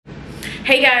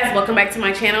Hey guys, welcome back to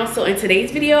my channel. So in today's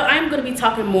video, I'm going to be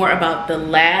talking more about the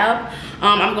lab.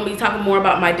 I'm going to be talking more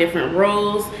about my different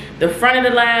roles, the front of the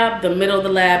lab, the middle of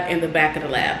the lab, and the back of the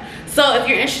lab. So if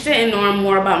you're interested in knowing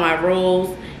more about my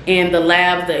roles and the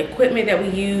lab, the equipment that we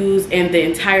use, and the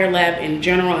entire lab in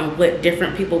general and what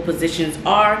different people positions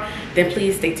are, then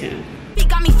please stay tuned.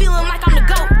 Got me feeling like I'm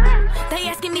the GOAT. They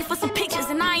asking me for some pictures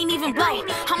and I ain't even blow.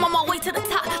 I'm on my way to the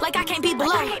top like I can't be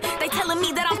below. They telling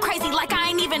me that I'm crazy like I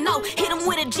ain't even know. Hit him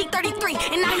with a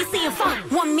G33 and now he's seeing four.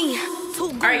 One me,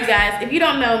 two. Alright guys, if you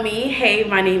don't know me, hey,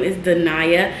 my name is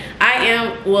Danaya.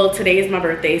 Today is my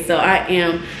birthday, so I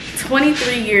am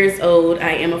 23 years old.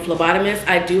 I am a phlebotomist.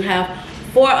 I do have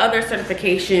 4 other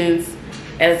certifications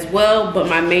as well, but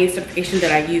my main certification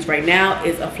that I use right now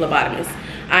is a phlebotomist.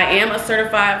 I am a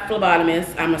certified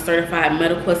phlebotomist. I'm a certified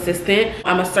medical assistant.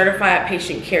 I'm a certified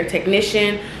patient care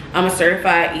technician. I'm a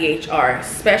certified EHR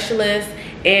specialist,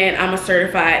 and I'm a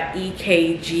certified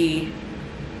EKG.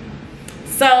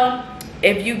 So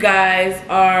if you guys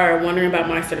are wondering about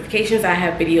my certifications, I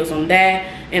have videos on that,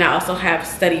 and I also have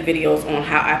study videos on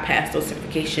how I passed those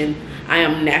certifications. I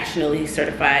am nationally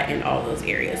certified in all those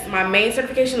areas. My main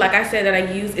certification, like I said, that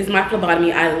I use is my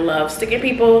phlebotomy. I love sticking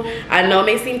people. I know it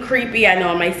may seem creepy, I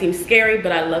know it may seem scary,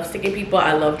 but I love sticking people.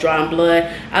 I love drawing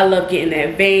blood. I love getting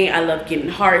that vein. I love getting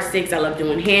heart sticks. I love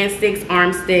doing hand sticks,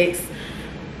 arm sticks.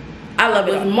 I love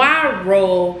it. With my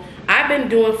role, I've been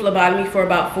doing phlebotomy for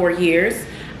about 4 years.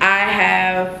 I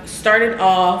have started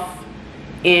off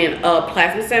in a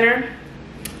plasma center.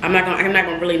 I'm not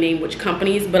gonna really name which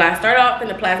companies, but I started off in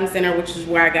the plasma center, which is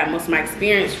where I got most of my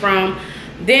experience from.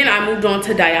 Then I moved on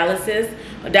to dialysis.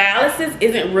 Dialysis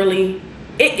isn't really,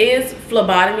 it is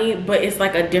phlebotomy, but it's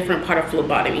like a different part of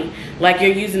phlebotomy. Like you're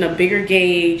using a bigger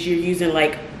gauge, you're using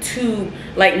like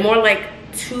more like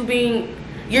tubing.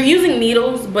 You're using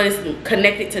needles, but it's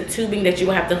connected to tubing that you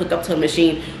will have to hook up to a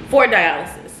machine for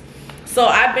dialysis. So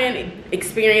I've been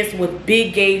experienced with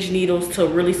big gauge needles to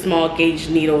really small gauge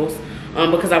needles.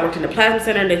 Because I worked in the plasma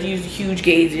center that used huge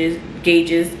gauges.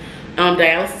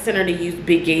 Dialysis center, they use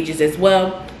big gauges as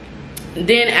well.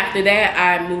 Then after that,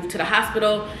 I moved to the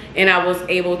hospital and I was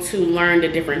able to learn the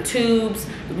different tubes,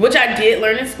 which I did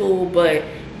learn in school, but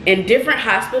in different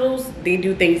hospitals, they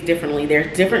do things differently.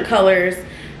 There's different colors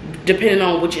depending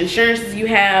on which insurances you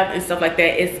have and stuff like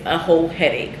that. It's a whole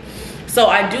headache. So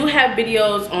I do have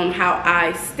videos on how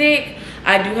I stick.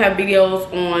 I do have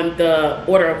videos on the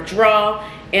order of draw,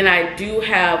 and I do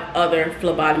have other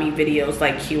phlebotomy videos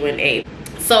like Q&A.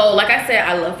 So like I said,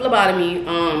 I love phlebotomy.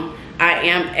 I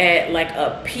am at like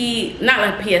not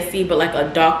like PSC, but like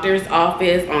a doctor's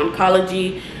office,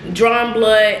 oncology, drawing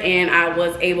blood, and I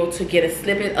was able to get a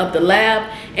snippet of the lab,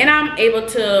 and I'm able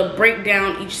to break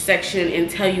down each section and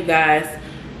tell you guys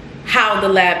how the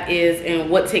lab is and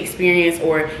what to experience,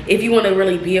 or if you want to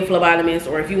really be a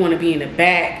phlebotomist, or if you want to be in the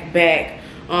back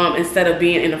instead of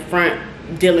being in the front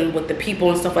dealing with the people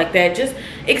and stuff like that. Just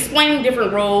explaining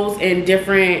different roles and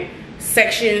different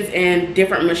sections and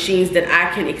different machines that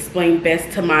I can explain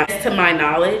best to my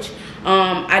knowledge.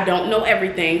 I don't know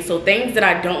everything, so things that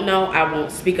I don't know, I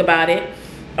won't speak about it.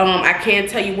 I can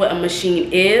tell you what a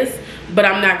machine is, but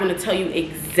I'm not going to tell you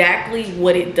exactly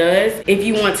what it does. If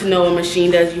you want to know what a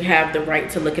machine does, you have the right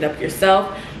to look it up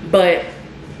yourself, but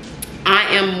I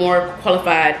am more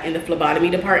qualified in the phlebotomy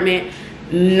department,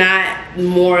 not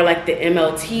more like the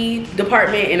MLT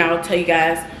department, and I'll tell you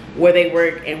guys where they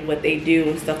work and what they do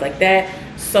and stuff like that.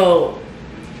 So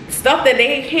stuff that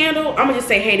they handle, I'm gonna just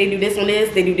say, hey, they do this on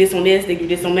this, they do this on this, they do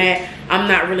this on that. I'm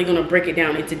not really gonna break it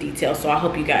down into detail, so I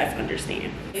hope you guys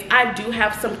understand. I do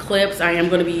have some clips. I am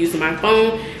gonna be using my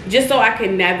phone just so I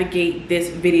can navigate this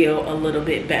video a little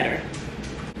bit better.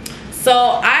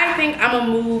 So I think I'm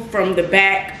gonna move from the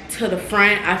back to the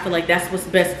front. I feel like that's what's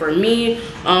best for me,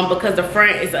 because the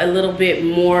front is a little bit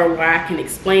more where I can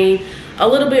explain a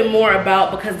little bit more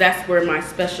about, because that's where my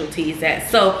specialty is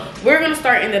at. So we're gonna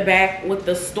start in the back with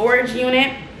the storage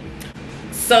unit.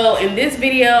 So in this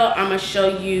video, I'm gonna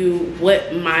show you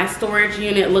what my storage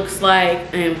unit looks like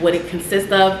and what it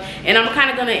consists of, and I'm kind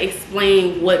of gonna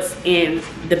explain what's in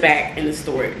the back in the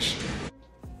storage.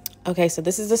 Okay, so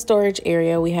this is the storage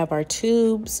area. We have our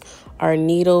tubes, our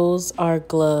needles, our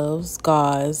gloves,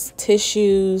 gauze,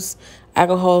 tissues,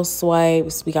 alcohol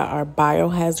swipes. We got our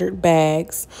biohazard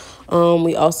bags.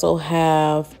 We also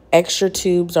have extra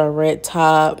tubes, our red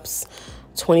tops,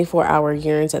 24-hour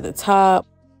urines at the top.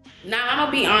 Now, I'm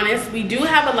gonna be honest, we do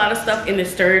have a lot of stuff in the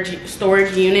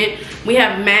storage unit. We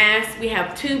have masks, we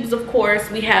have tubes, of course,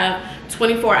 we have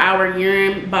 24-hour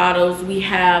urine bottles, we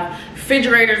have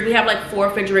refrigerators. We have like 4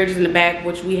 refrigerators in the back,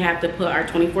 which we have to put our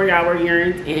 24-hour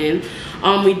urines in.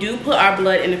 We do put our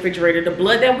blood in the refrigerator. The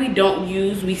blood that we don't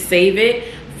use, we save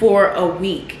it for a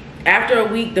week. After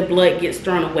a week, the blood gets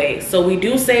thrown away. So we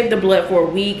do save the blood for a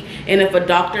week. And if a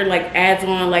doctor like adds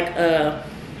on like a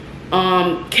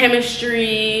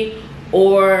chemistry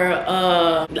or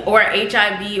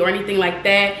HIV or anything like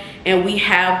that, and we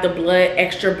have the blood,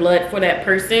 extra blood for that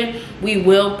person, we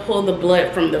will pull the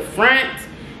blood from the front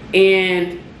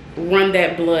and run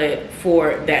that blood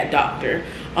for that doctor.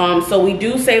 So we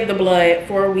do save the blood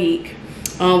for a week.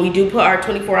 We do put our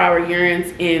 24-hour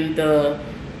urines in the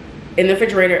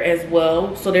refrigerator as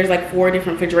well. So there's like 4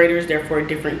 different refrigerators, they're for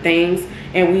different things,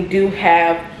 and we do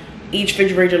have each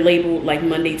refrigerator labeled like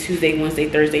Monday, Tuesday, Wednesday,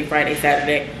 Thursday, Friday,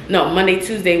 Saturday. No, Monday,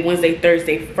 Tuesday, Wednesday,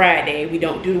 Thursday, Friday. We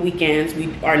don't do the weekends.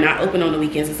 We are not open on the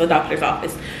weekends. It's a doctor's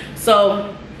office.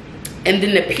 So, and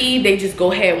then the pee, they just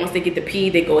go ahead, once they get the pee,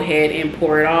 they go ahead and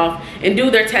pour it off and do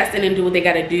their testing and do what they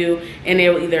got to do. And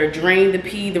they'll either drain the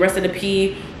pee, the rest of the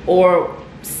pee, or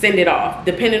send it off,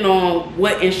 depending on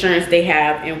what insurance they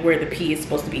have and where the pee is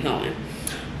supposed to be going.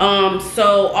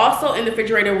 So also in the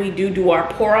refrigerator, we do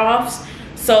our pour offs.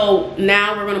 So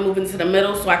now we're going to move into the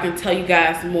middle so I can tell you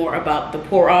guys more about the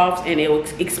pour offs, and it will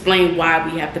explain why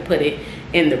we have to put it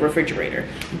in the refrigerator.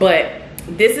 But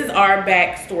this is our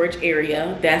back storage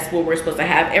area. That's where we're supposed to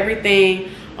have everything.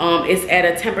 It's at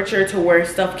a temperature to where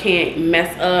stuff can't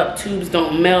mess up, tubes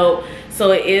don't melt.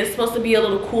 So it is supposed to be a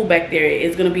little cool back there.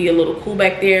 It's going to be a little cool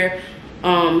back there.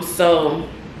 So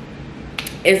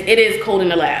it is cold in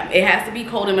the lab. It has to be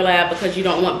cold in the lab because you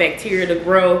don't want bacteria to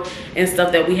grow and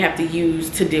stuff that we have to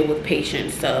use to deal with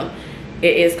patients. So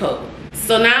it is cold.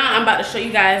 So now I'm about to show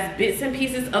you guys bits and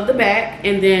pieces of the back,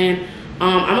 and then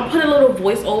I'm gonna put a little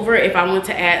voice over if I want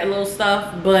to add a little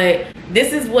stuff. But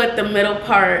this is what the middle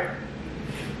part,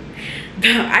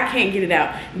 I can't get it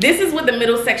out. This is what the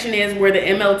middle section is, where the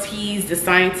MLTs, the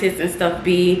scientists and stuff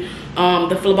be.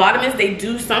 The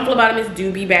phlebotomists, some phlebotomists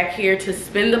do be back here to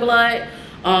spin the blood,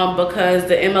 because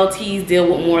the MLTs deal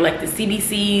with more like the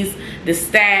CBCs, the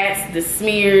stats, the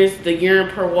smears, the urine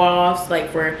per wafts, like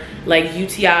for like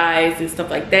UTIs and stuff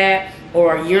like that,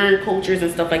 or urine cultures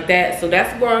and stuff like that. So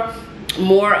that's where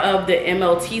more of the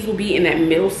MLTs will be, in that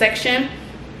middle section.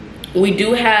 We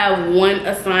do have one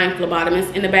assigned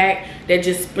phlebotomist in the back that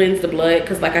just spins the blood,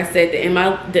 because like I said,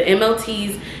 the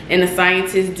MLTs and the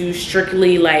scientists do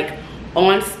strictly like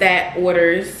on stat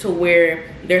orders, to where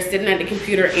they're sitting at the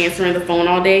computer answering the phone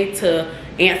all day to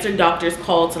answer doctors'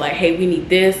 call to like, hey, we need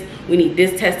this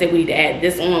tested, we need to add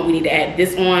this on, we need to add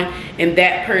this on. And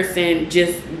that person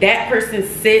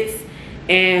sits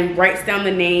and writes down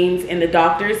the names and the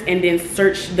doctors, and then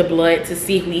search the blood to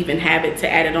see if we even have it to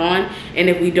add it on. And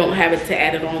if we don't have it to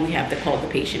add it on, we have to call the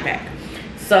patient back.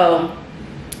 So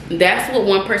that's what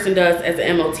one person does as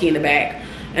an MLT in the back.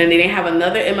 And then they have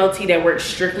another MLT that works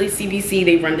strictly CBC.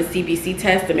 They run the CBC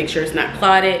test to make sure it's not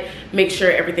clotted, make sure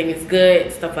everything is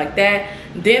good, stuff like that.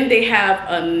 Then they have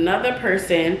another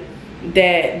person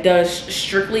that does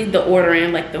strictly the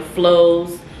ordering, like the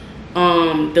flows,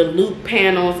 the loop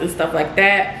panels and stuff like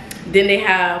that. Then they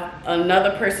have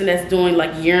another person that's doing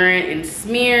like urine and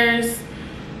smears.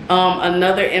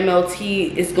 Another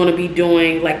MLT is going to be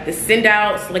doing like the send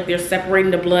outs, like they're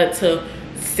separating the blood to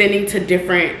sending to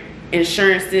different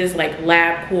insurances like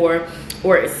LabCorp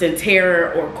or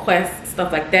Centera or Quest,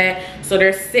 stuff like that. So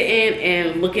they're sitting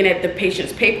and looking at the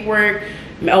patient's paperwork.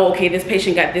 Oh, okay, this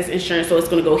patient got this insurance, so it's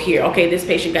going to go here. Okay, this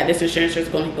patient got this insurance, so it's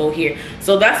going to go here.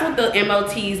 So that's what the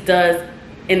MLTs does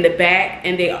in the back.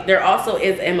 And there also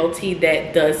is MLT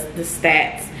that does the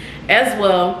stats as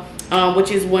well,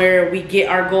 which is where we get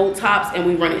our gold tops and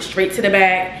we run it straight to the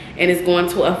back, and it's going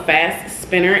to a fast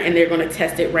spinner, and they're going to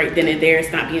test it right then and there.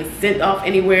 It's not being sent off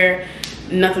anywhere,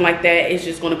 nothing like that. It's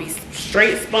just going to be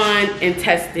straight spun and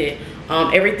tested.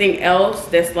 Everything else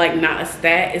that's like not a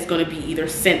stat is going to be either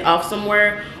sent off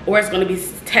somewhere, or it's going to be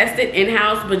tested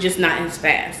in-house, but just not as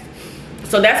fast.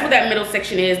 So that's what that middle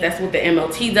section is. That's what the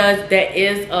MLT does. That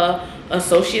is a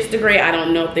associate's degree. I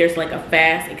don't know if there's like a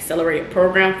fast accelerated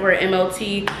program for an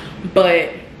MLT, but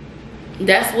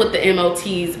that's what the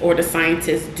MLTs or the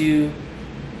scientists do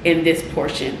in this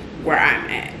portion where I'm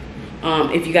at.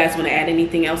 If you guys want to add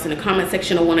anything else in the comment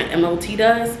section on what an MLT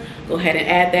does, go ahead and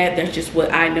add that. That's just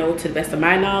what I know to the best of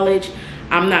my knowledge.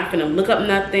 I'm not gonna look up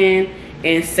nothing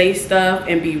and say stuff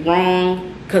and be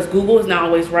wrong, because Google is not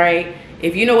always right.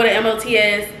 If you know what an MLT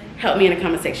is, help me in the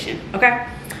comment section, okay?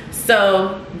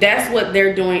 So that's what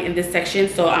they're doing in this section.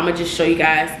 So I'm gonna just show you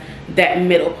guys that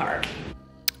middle part.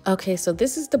 Okay, so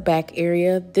this is the back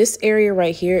area. This area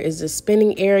right here is the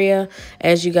spinning area.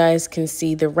 As you guys can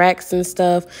see, the racks and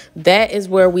stuff, that is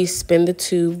where we spin the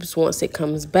tubes once it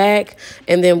comes back,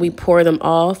 and then we pour them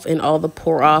off, and all the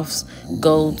pour-offs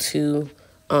go to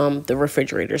the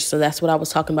refrigerator. So that's what I was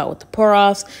talking about with the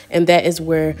pour-offs, and that is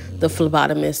where the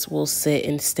phlebotomist will sit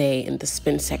and stay in the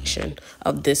spin section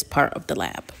of this part of the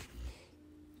lab.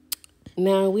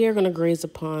 Now we are going to graze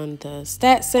upon the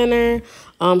stat center.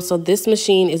 So this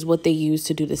machine is what they use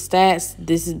to do the stats.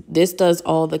 This does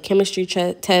all the chemistry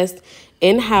tests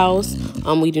in-house.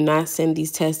 We do not send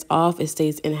these tests off. It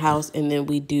stays in-house, and then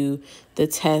we do the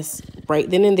tests right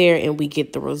then and there, and we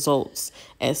get the results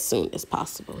as soon as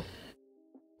possible.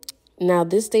 Now,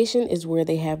 this station is where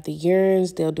they have the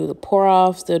urines. They'll do the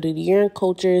pour-offs. They'll do the urine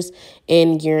cultures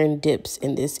and urine dips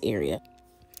in this area.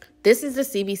 This is the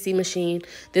CBC machine.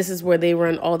 This is where they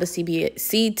run all the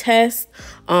CBC tests,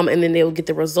 and then they will get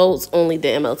the results. Only the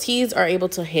MLTs are able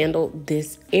to handle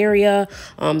this area.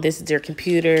 This is their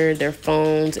computer, their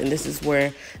phones, and this is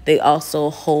where they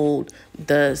also hold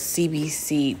the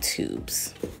CBC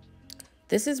tubes.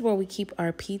 This is where we keep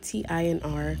our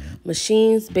PT-INR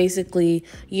machines, basically,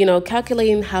 you know,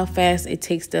 calculating how fast it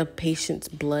takes the patient's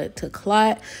blood to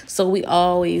clot. So we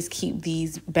always keep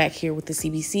these back here with the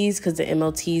CBCs because the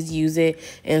MLTs use it,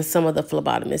 and some of the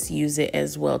phlebotomists use it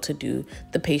as well to do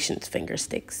the patient's finger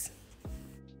sticks.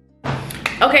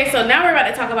 Okay, so now we're about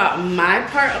to talk about my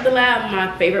part of the lab,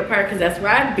 my favorite part, because that's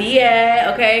where I be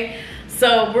at, okay?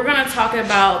 So we're gonna talk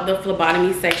about the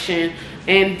phlebotomy section.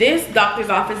 In this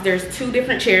doctor's office, there's two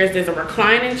different chairs. There's a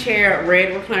reclining chair, a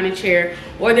red reclining chair,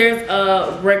 or there's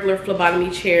a regular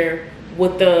phlebotomy chair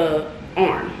with the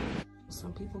arm.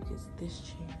 Some people get this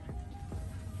chair.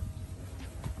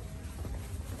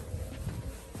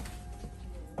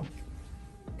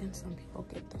 And some people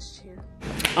get this chair.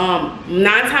 9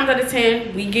 times out of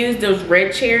 10, we use those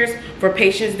red chairs for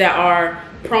patients that are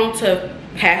prone to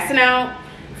passing out,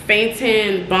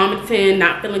 fainting, vomiting,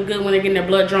 not feeling good when they're getting their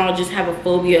blood drawn, just have a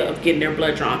phobia of getting their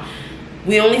blood drawn.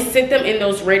 We only sit them in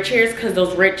those red chairs because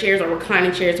those red chairs are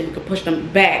reclining chairs, and we can push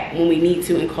them back when we need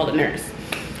to and call a nurse.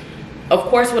 Of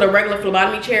course, with a regular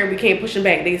phlebotomy chair, we can't push them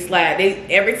back. They slide.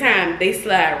 Every time they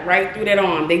slide right through that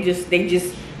arm. They just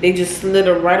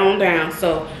slither right on down.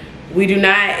 So we do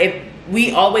not.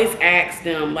 We always ask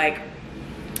them, like,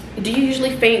 do you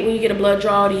usually faint when you get a blood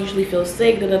draw? Do you usually feel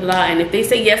sick? Da, da, da, da. And if they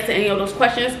say yes to any of those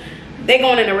questions, they're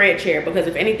going in a red chair, because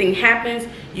if anything happens,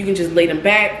 you can just lay them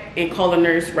back and call a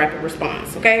nurse rapid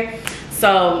response, okay?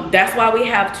 So that's why we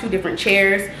have 2 different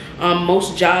chairs.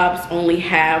 Most jobs only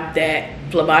have that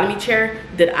phlebotomy chair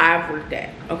that I've worked at,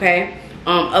 okay?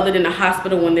 Other than the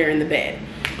hospital when they're in the bed.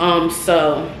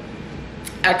 So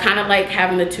I kind of like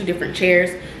having the 2 different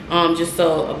chairs. Just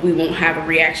so we won't have a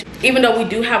reaction. Even though we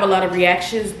do have a lot of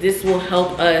reactions, this will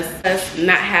help us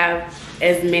not have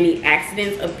as many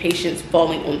accidents of patients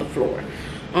falling on the floor.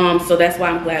 So that's why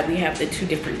I'm glad we have the 2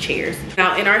 different chairs.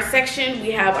 Now in our section,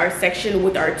 we have our section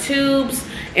with our tubes,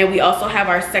 and we also have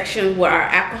our section with our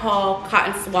alcohol,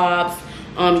 cotton swabs,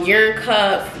 urine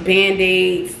cups,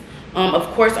 Band-Aids, of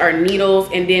course our needles,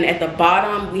 and then at the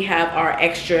bottom we have our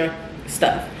extra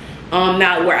stuff.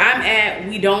 Now where I'm at,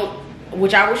 we don't,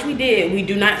 which I wish we did, we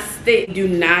do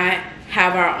not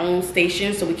have our own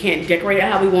station, so we can't decorate it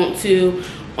how we want to.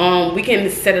 We can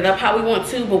set it up how we want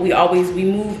to, but we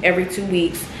move every 2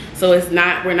 weeks, so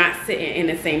we're not sitting in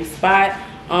the same spot.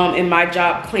 And my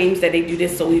job claims that they do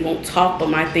this so we won't talk, but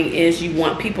my thing is you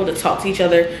want people to talk to each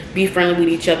other, be friendly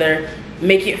with each other,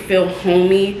 make it feel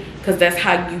homey, because that's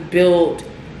how you build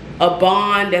a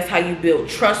bond. That's how you build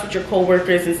trust with your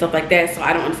co-workers and stuff like that. So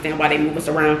I don't understand why they move us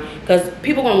around, because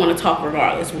people gonna want to talk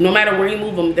regardless. No matter where you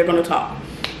move them, they're gonna talk.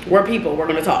 We're people, we're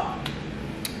gonna talk.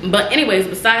 But anyways,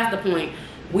 besides the point,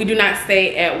 we do not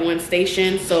stay at one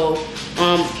station, so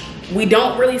we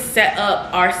don't really set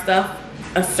up our stuff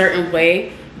a certain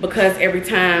way, because every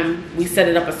time we set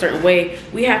it up a certain way,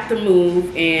 we have to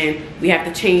move and we have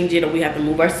to change it, or we have to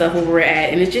move our stuff where we're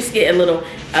at, and it just get a little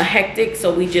hectic.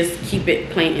 So we just keep it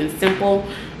plain and simple.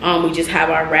 We just have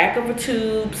our rack of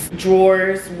tubes,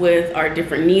 drawers with our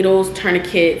different needles,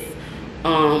 tourniquets.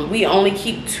 We only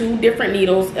keep 2 different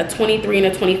needles, a 23 and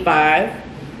a 25.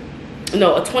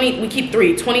 No, we keep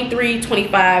 3, 23,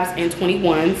 25s, and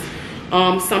 21s.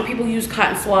 Some people use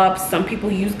cotton swabs, some people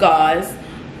use gauze.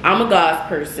 I'm a gauze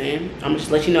person. I'm just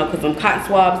let you know, because them cotton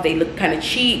swabs, they look kind of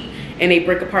cheap and they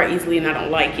break apart easily, and I don't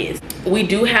like it. We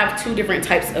do have 2 different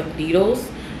types of needles.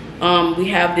 We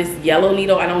have this yellow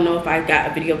needle. I don't know if I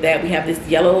got a video of that. We have this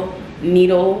yellow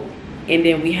needle, and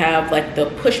then we have like the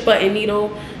push button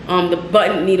needle. The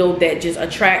button needle that just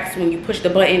attracts when you push the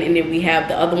button, and then we have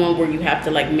the other one where you have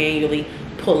to like manually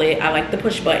pull it. I like the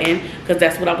push button because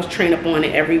that's what I was trained up on,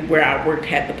 and everywhere I worked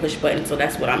had the push button, so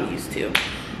that's what I'm used to.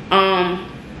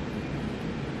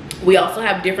 We also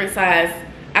have different size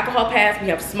alcohol pads. We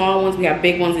have small ones, we have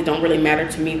big ones. It don't really matter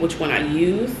to me which one I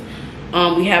use.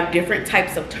 We have different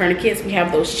types of tourniquets. We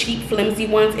have those cheap flimsy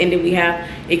ones, and then we have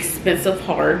expensive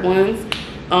hard ones.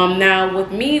 Now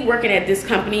with me working at this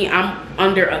company, I'm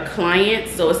under a client,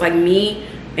 so it's like me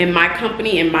and my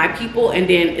company and my people, and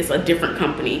then it's a different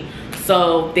company.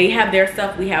 So they have their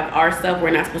stuff, we have our stuff.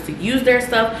 We're not supposed to use their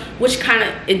stuff, which kind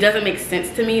of, it doesn't make sense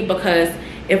to me, because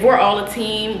if we're all a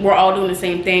team, we're all doing the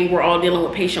same thing, we're all dealing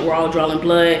with patient, we're all drawing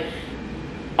blood,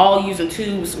 all using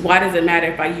tubes, why does it matter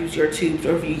if I use your tubes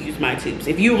or if you use my tubes?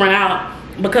 If you run out,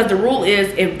 because the rule is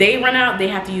if they run out, they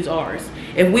have to use ours.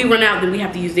 If we run out, then we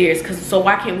have to use theirs. So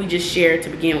why can't we just share to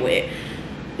begin with?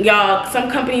 Y'all, some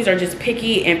companies are just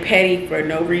picky and petty for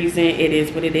no reason. It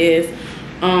is what it is.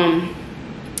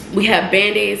 We have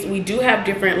Band-Aids. We do have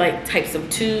different like types of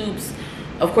tubes.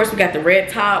 Of course, we got the red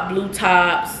top, blue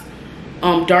tops,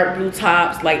 dark blue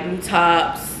tops, light blue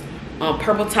tops,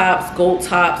 purple tops, gold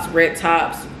tops, red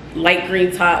tops, light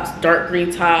green tops, dark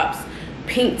green tops,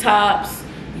 pink tops,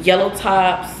 yellow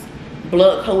tops,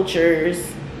 blood cultures,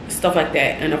 stuff like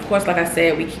that. And of course, like I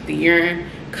said, we keep the urine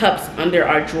cups under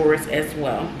our drawers as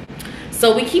well.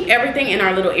 So we keep everything in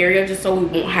our little area just so we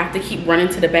won't have to keep running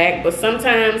to the back. But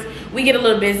sometimes we get a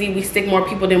little busy. We stick more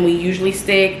people than we usually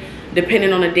stick,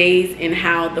 depending on the days and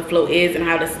how the flow is and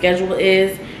how the schedule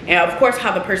is. And of course,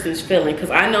 how the person's feeling.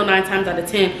 Because I know 9 times out of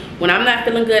 10, when I'm not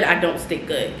feeling good, I don't stick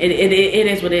good. It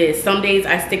is what it is. Some days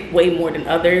I stick way more than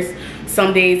others.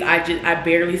 Some days I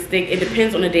barely stick. It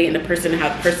depends on the day and the person and how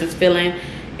the person's feeling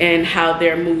and how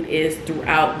their mood is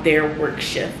throughout their work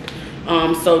shift.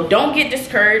 So don't get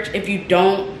discouraged if you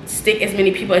don't stick as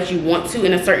many people as you want to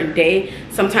in a certain day.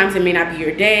 Sometimes it may not be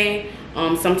your day.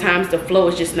 Sometimes the flow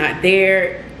is just not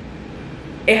there.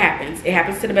 It happens. It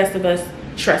happens to the best of us.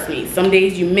 Trust me. Some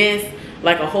days you miss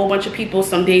like a whole bunch of people.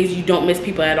 Some days you don't miss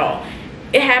people at all.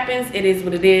 It happens. It is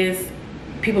what it is.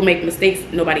 People make mistakes.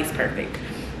 Nobody's perfect.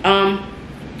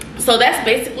 So that's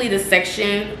basically the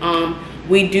section.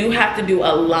 We do have to do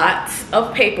a lot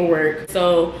of paperwork.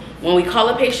 So when we call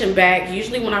a patient back,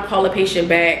 usually when I call a patient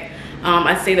back,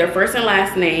 I say their first and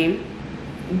last name.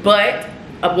 But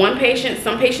one patient,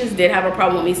 some patients did have a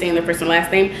problem with me saying their first and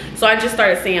last name. So I just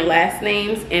started saying last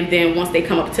names. And then once they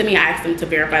come up to me, I ask them to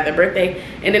verify their birthday.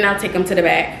 And then I'll take them to the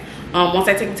back. Once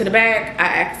I take them to the back, I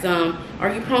ask them,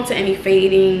 are you prone to any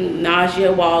fading,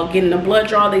 nausea while getting a blood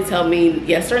draw? They tell me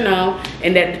yes or no,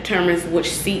 and that determines which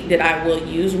seat that I will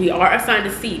use. We are assigned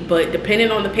a seat, but depending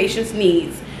on the patient's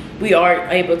needs, we are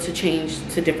able to change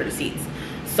to different seats.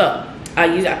 So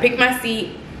I pick my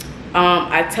seat.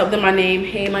 I tell them my name.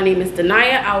 Hey, my name is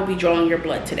Danaya. I will be drawing your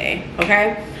blood today,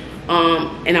 okay?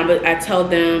 And I tell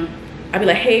them, I'll be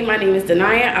like, hey, my name is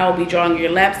Danaya. I will be drawing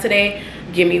your labs today.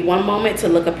 Give me 1 moment to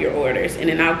look up your orders. And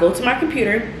then I'll go to my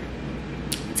computer,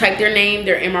 type their name,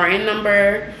 their MRN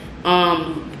number,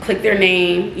 click their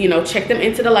name, you know, check them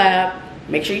into the lab.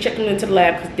 Make sure you check them into the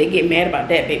lab because they get mad about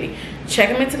that, baby. Check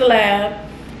them into the lab,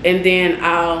 and then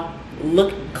I'll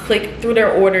click through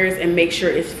their orders and make sure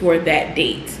it's for that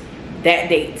date. That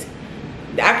date.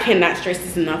 I cannot stress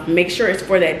this enough. Make sure it's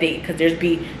for that date, because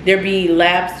there be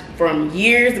labs from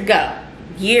years ago,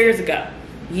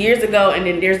 and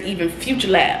then there's even future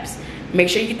labs. Make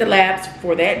sure you get the labs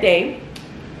for that day.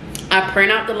 I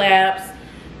print out the labs.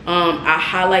 I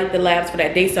highlight the labs for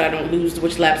that day so I don't lose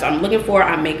which labs I'm looking for.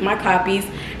 I make my copies,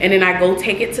 and then I go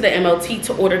take it to the MLT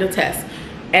to order the test.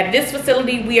 At this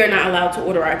facility, we are not allowed to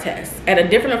order our tests. At a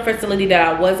different facility that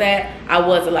I was at, I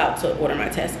was allowed to order my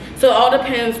tests. So it all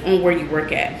depends on where you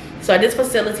work at. So at this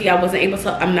facility, I'm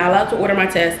not allowed to order my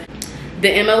tests. The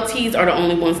MLTs are the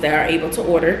only ones that are able to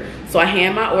order. So I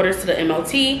hand my orders to the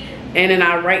MLT, and then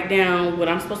I write down what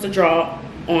I'm supposed to draw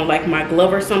on like my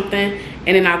glove or something.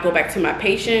 And then I'll go back to my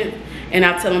patient and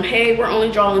I'll tell them, hey, we're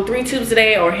only drawing 3 tubes a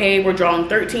day, or hey, we're drawing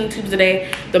 13 tubes a day.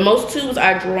 The most tubes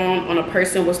I drawn on a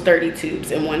person was 30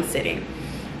 tubes in one sitting,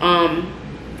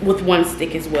 with 1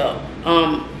 stick as well.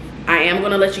 I am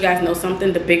gonna let you guys know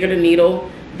something. The bigger the needle,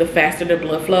 the faster the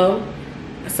blood flow.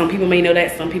 Some people may know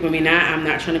that, some people may not. I'm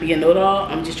not trying to be a know-it-all.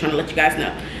 I'm just trying to let you guys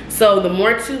know. So the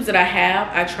more tubes that I have,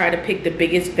 I try to pick the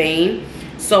biggest vein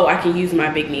so I can use my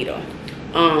big needle.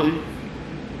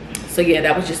 So yeah,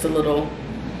 that was just a little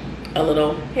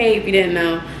hey, if you didn't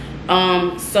know.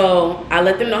 So I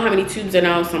let them know how many tubes I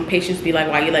know. Some patients be like,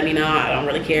 why you let me know? I don't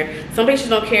really care. Some patients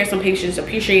don't care. Some patients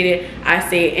appreciate it. I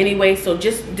say it anyway. So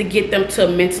just to get them to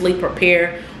mentally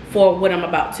prepare for what I'm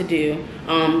about to do.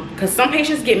 Because some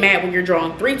patients get mad when you're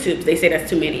drawing 3 tubes. They say that's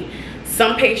too many.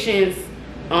 Some patients,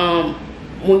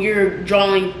 when you're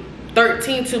drawing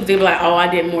 13 tubes, they'll be like, oh, I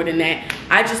did more than that.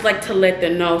 I just like to let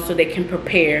them know so they can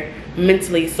prepare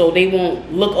mentally, so they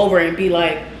won't look over and be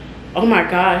like, oh my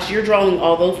gosh, you're drawing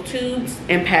all those tubes,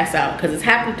 and pass out. Because it's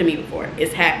happened to me before.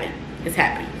 It's happened.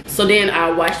 So then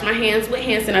I wash my hands with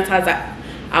hand sanitizer.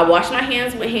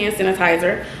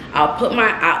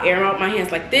 I'll air out my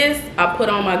hands like this. I'll put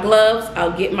on my gloves.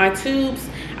 I'll get my tubes.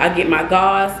 I'll get my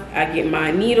gauze. I get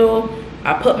my needle.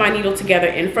 I put my needle together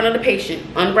in front of the patient.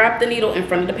 Unwrap the needle in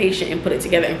front of the patient and put it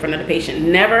together in front of the patient.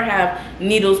 Never have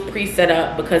needles pre-set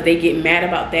up, because they get mad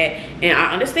about that. And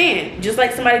I understand. Just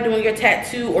like somebody doing your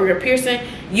tattoo or your piercing,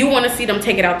 you want to see them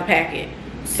take it out the packet.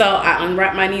 So I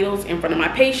unwrap my needles in front of my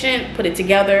patient, put it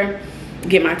together,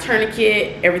 get my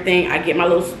tourniquet, everything. I get my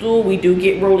little stool. We do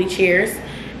get rolly chairs.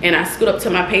 And I scoot up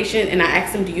to my patient and I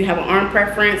ask them, do you have an arm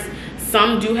preference?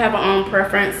 Some do have an arm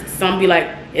preference. Some be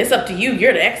like, it's up to you,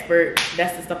 you're the expert.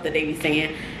 That's the stuff that they be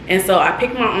saying. And so I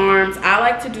pick my arms. I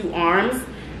like to do arms.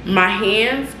 My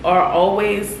hands are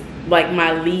always like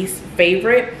my least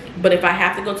favorite, but if I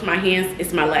have to go to my hands,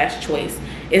 it's my last choice.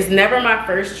 It's never my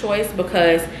first choice,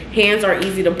 because hands are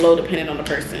easy to blow depending on the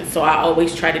person. So I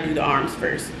always try to do the arms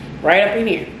first. Right up in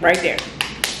here, right there.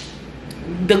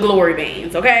 The glory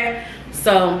veins, okay?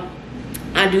 So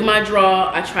I do my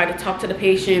draw. I try to talk to the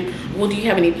patient. Well, do you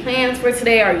have any plans for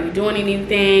today? Are you doing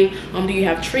anything? Do you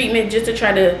have treatment? Just to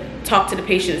try to talk to the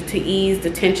patients to ease the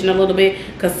tension a little bit,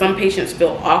 because some patients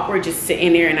feel awkward just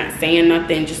sitting there and not saying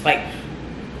nothing, just like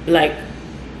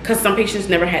because some patients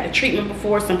never had a treatment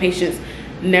before. Some patients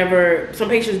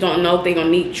don't know if they're gonna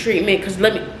need treatment, because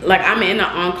I'm in an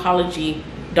oncology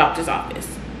doctor's office,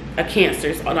 a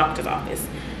cancer doctor's office.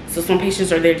 So some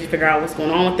patients are there to figure out what's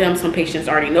going on with them. Some patients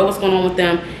already know what's going on with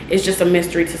them. It's just a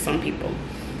mystery to some people.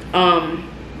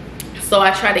 So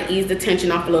I try to ease the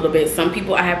tension off a little bit.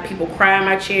 I have people cry in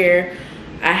my chair.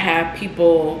 I have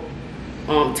people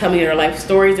tell me their life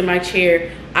stories in my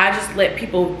chair. I just let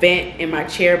people vent in my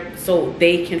chair so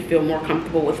they can feel more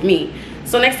comfortable with me.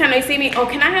 So next time they see me, oh,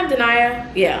 can I have Denia?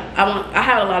 Yeah, I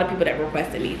have a lot of people that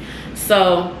requested me.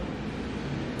 So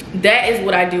that is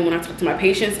what I do when I talk to my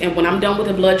patients. And when I'm done with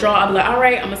the blood draw, I'll be like, all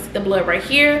right, I'm gonna stick the blood right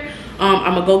here.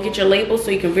 I'm gonna go get your label so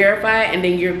you can verify it, and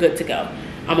then you're good to go.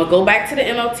 I'm gonna go back to the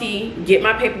MLT, get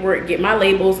my paperwork, get my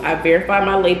labels. I verify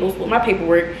my labels with my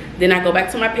paperwork. Then I go back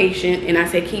to my patient and I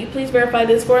say, can you please verify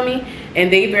this for me?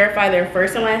 And they verify their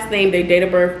first and last name, their date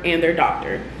of birth, and their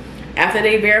doctor. After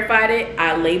they verified it,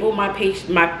 I label my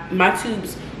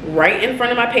tubes right in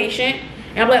front of my patient.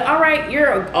 And I'm like, all right,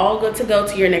 you're all good to go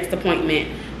to your next appointment.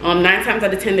 9 times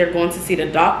out of 10, they're going to see the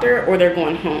doctor or they're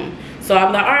going home. So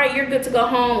I'm like, all right, you're good to go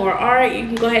home, or all right, you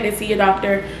can go ahead and see your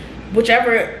doctor,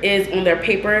 whichever is on their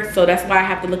paper. So that's why I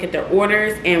have to look at their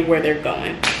orders and where they're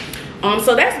going.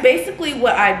 So that's basically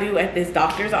what I do at this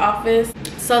doctor's office.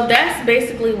 So that's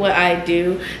basically what I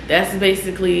do. That's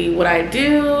basically what I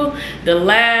do. The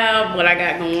lab, what I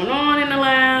got going on in the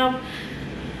lab.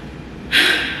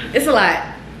 It's a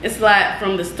lot. It's a lot,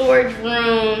 from the storage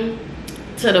room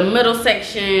to the middle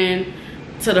section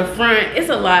to the front. It's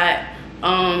a lot.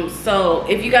 So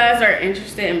if you guys are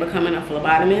interested in becoming a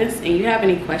phlebotomist and you have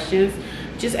any questions,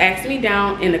 just ask me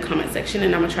down in the comment section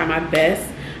and I'm gonna try my best.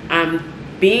 I've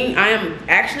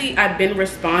been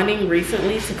responding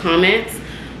recently to comments.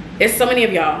 It's so many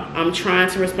of y'all. I'm trying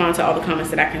to respond to all the comments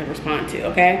that I can respond to,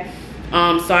 okay?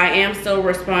 So I am still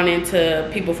responding to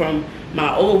people from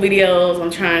my old videos.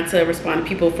 I'm trying to respond to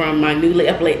people from my newly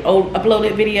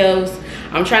uploaded videos.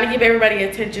 I'm trying to give everybody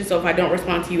attention, so if I don't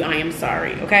respond to you, I am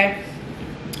sorry, okay?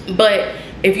 But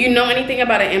if you know anything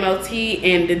about an MLT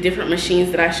and the different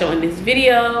machines that I show in this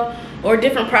video, or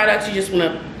different products you just want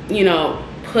to, you know,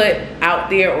 put out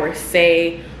there or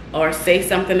say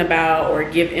something about or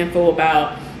give info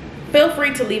about, feel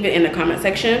free to leave it in the comment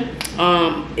section.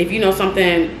 If you know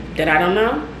something that I don't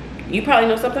know, you probably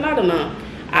know something I don't know.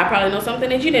 I probably know something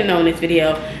that you didn't know in this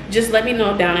video. Just let me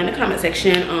know down in the comment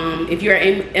section. If you're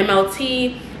an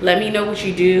MLT, let me know what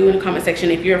you do in the comment section.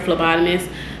 If you're a phlebotomist,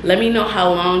 let me know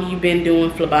how long you've been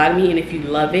doing phlebotomy and if you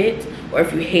love it or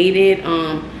if you hate it,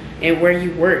 and where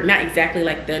you work. Not exactly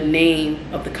like the name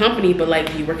of the company, but like,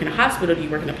 do you work in a hospital? Do you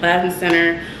work in a plasma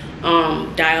center?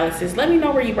 Dialysis? Let me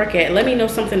know where you work at. Let me know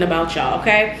something about y'all,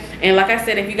 okay? And like I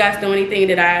said, if you guys know anything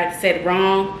that I said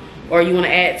wrong or you want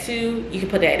to add to, you can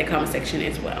put that in the comment section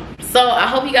as well. So I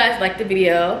hope you guys liked the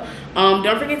video.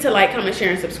 Don't forget to like, comment,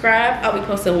 share, and subscribe. I'll be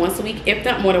posting once a week, if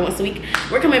not more than once a week.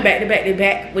 We're coming back to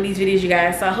back with these videos, you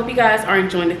guys. So I hope you guys are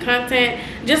enjoying the content,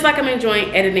 just like I'm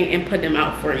enjoying editing and putting them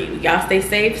out for you. Y'all stay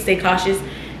safe, stay cautious,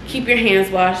 Keep your hands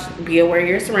washed, be aware of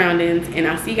your surroundings, and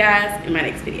I'll see you guys in my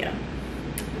next video.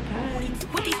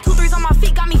 With these 2 3s on my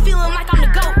feet, got me feeling like I'm the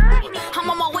GOAT. I'm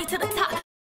on my way to the top.